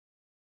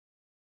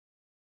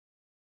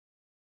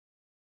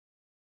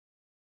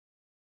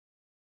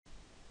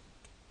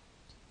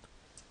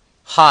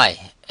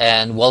Hi,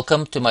 and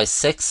welcome to my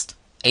sixth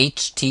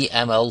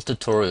HTML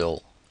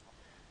tutorial.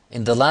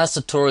 In the last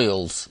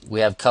tutorials, we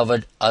have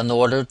covered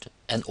unordered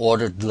and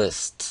ordered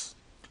lists.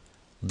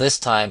 This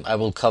time I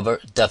will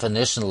cover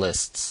definition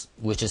lists,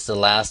 which is the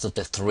last of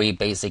the three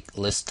basic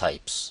list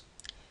types.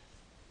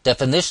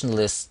 Definition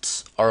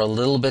lists are a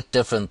little bit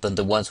different than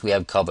the ones we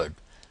have covered.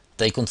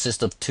 They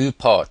consist of two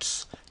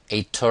parts,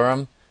 a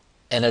term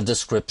and a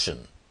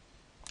description.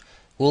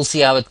 We'll see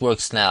how it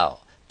works now.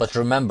 But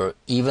remember,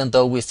 even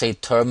though we say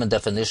term and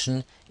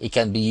definition, it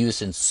can be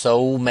used in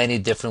so many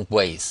different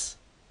ways.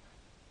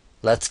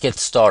 Let's get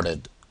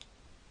started.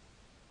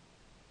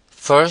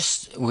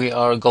 First, we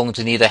are going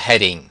to need a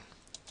heading.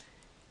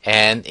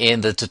 And in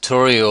the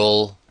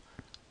tutorial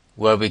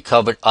where we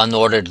covered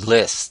unordered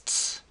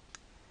lists,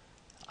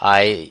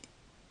 I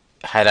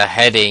had a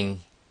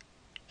heading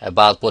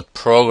about what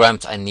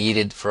programs I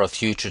needed for a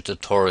future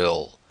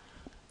tutorial.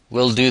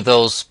 We'll do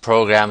those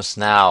programs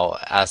now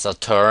as a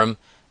term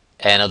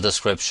and a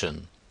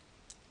description.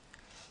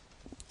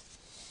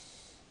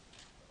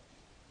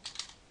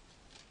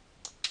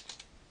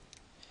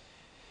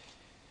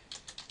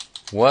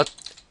 What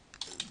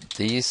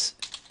these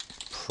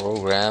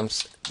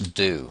programs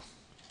do.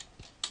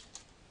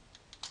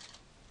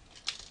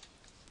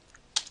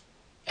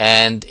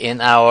 And in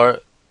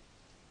our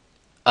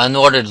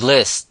unordered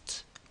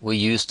list, we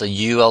use the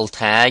UL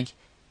tag.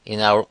 In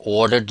our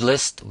ordered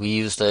list, we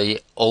use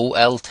the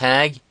OL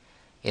tag.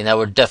 In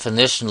our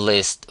definition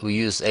list, we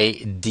use a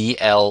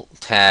DL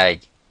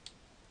tag,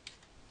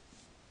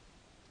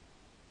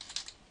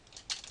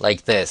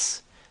 like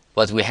this.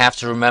 But we have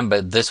to remember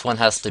this one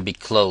has to be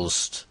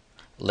closed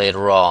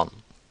later on.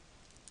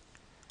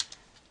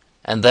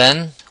 And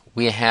then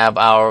we have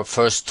our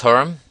first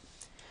term,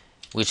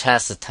 which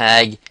has the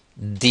tag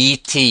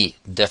DT,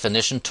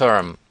 definition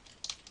term.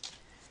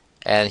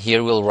 And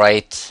here we'll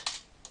write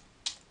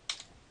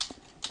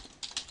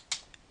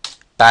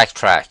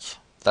backtrack.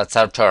 That's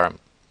our term.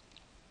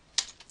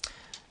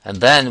 And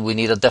then we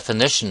need a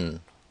definition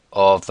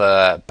of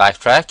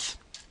backtrack.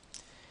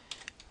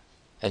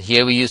 And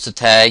here we use the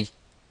tag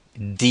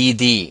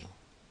DD,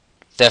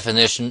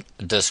 definition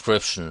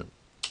description.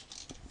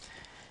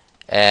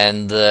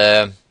 And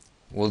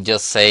we'll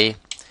just say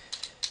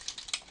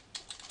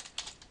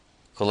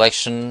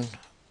collection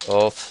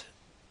of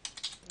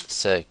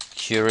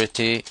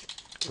security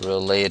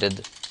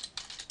related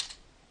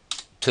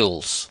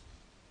tools.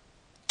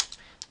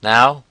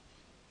 Now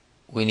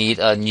we need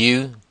a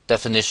new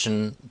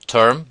definition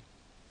term,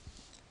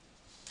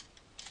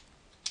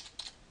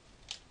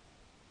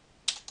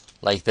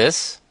 like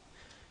this,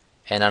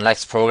 and our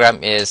next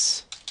program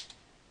is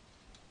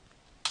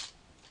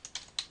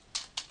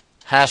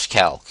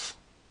hashcalc,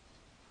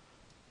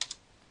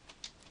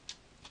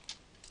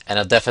 and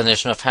a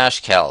definition of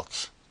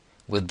hashcalc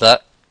with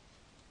the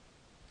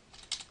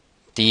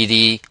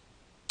DD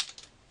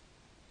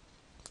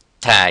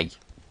tag.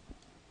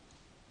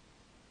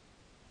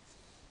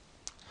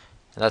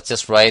 And that's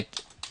just right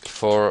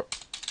for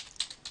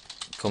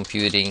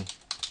computing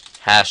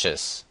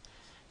hashes.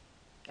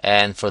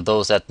 And for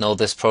those that know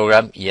this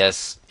program,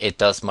 yes, it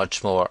does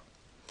much more.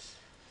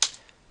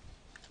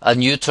 A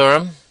new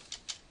term,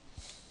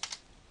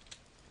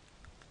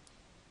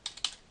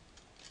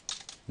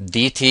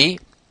 DT,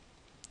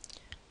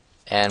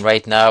 and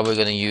right now we're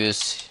going to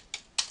use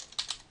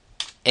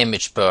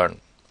image burn.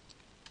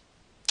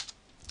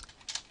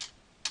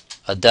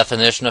 A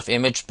definition of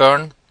image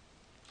burn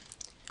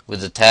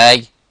with the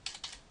tag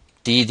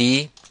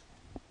DD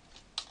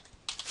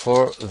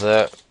for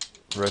the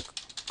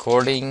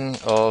recording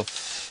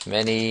of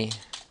many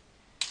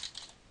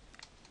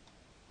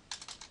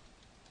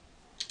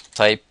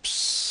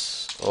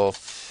types of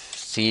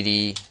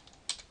CD,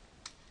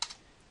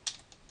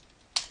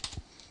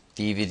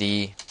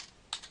 DVD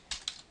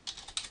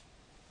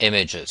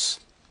images.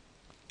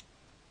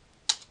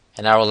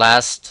 And our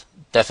last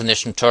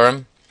definition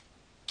term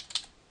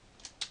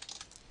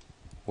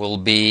will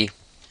be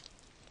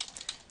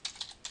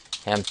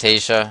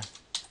Camtasia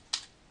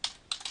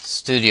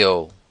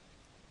Studio,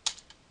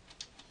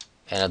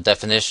 and a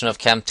definition of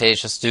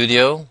Camtasia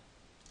Studio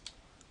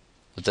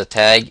with the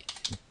tag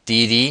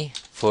DD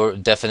for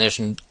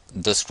definition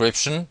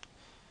description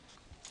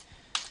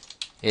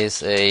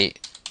is a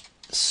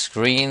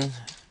screen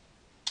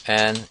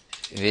and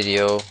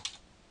video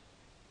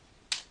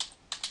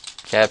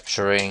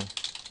capturing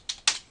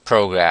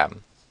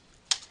program.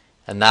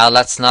 And now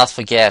let's not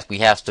forget, we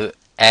have to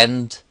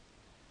end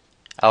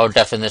our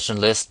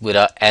definition list with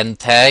an end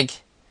tag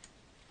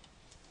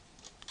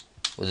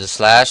with a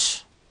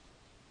slash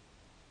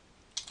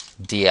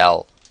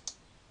DL.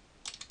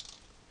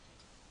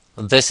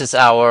 This is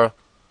our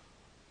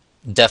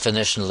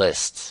definition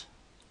list.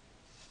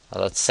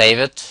 Now let's save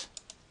it.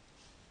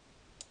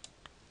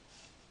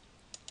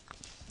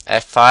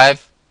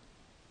 F5,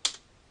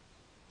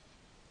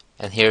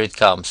 and here it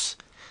comes.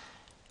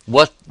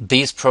 What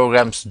these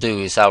programs do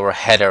is our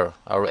header,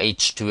 our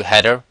H2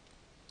 header.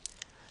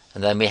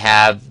 And then we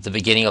have the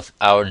beginning of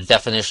our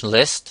definition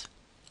list,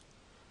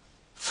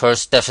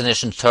 First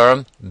definition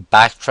term,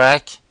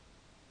 backtrack.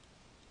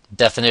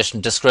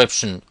 Definition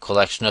description,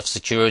 collection of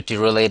security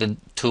related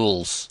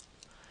tools.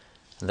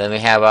 And then we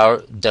have our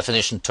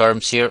definition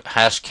terms here,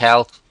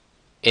 hashcalc,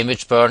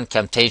 ImageBurn,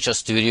 Camtasia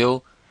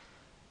Studio,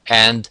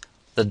 and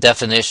the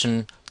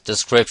definition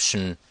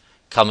description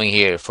coming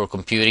here for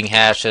computing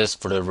hashes,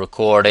 for the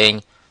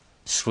recording,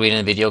 screen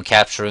and video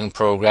capturing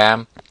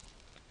program.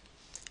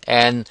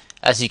 And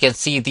as you can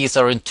see, these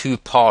are in two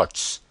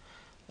parts.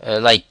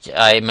 Like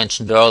I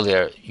mentioned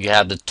earlier, you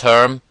have the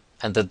term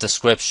and the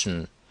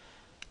description.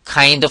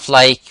 Kind of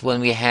like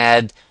when we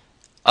had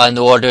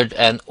unordered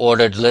and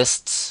ordered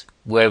lists,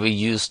 where we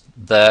used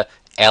the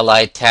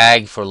li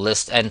tag for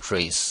list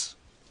entries.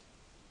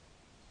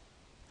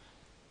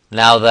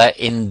 Now the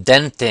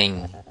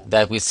indenting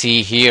that we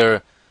see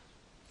here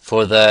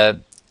for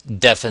the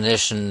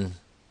definition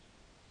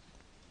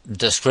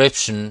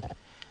description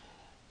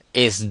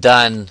is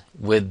done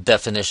with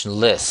definition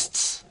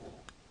lists.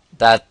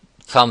 That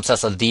comes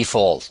as a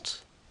default.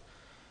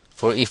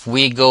 For if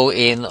we go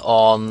in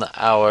on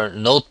our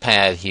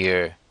notepad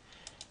here,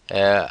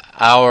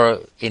 our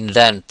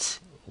indent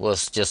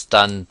was just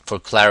done for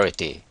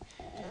clarity.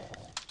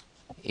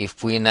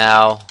 If we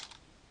now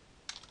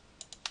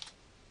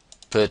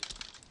put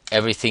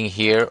everything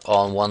here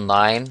on one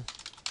line,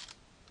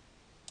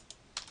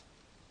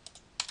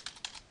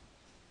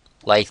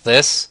 like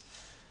this,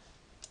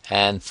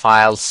 and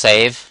file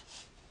save,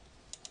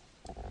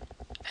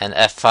 and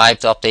F5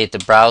 to update the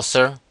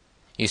browser,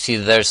 you see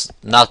there's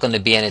not going to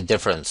be any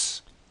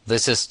difference.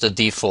 This is the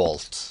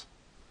default.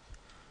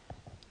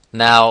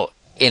 Now,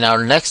 in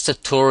our next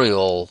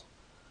tutorial,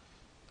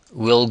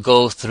 we'll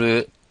go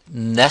through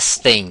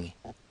nesting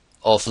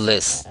of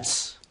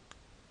lists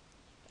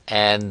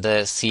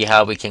and see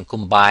how we can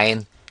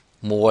combine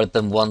more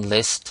than one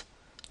list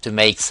to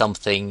make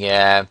something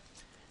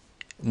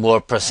more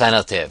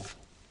representative.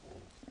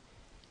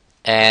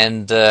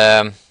 And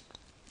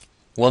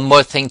one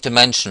more thing to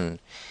mention.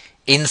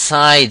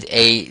 Inside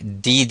a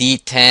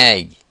DD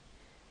tag,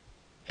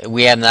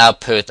 we have now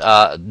put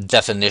a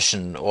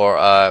definition, or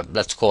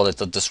let's call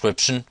it a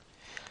description.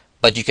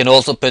 But you can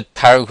also put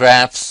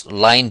paragraphs,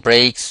 line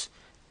breaks,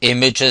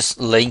 images,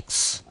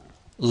 links,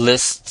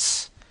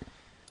 lists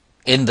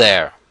in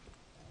there.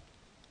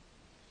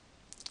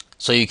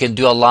 So you can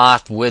do a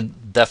lot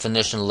with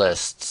definition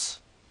lists.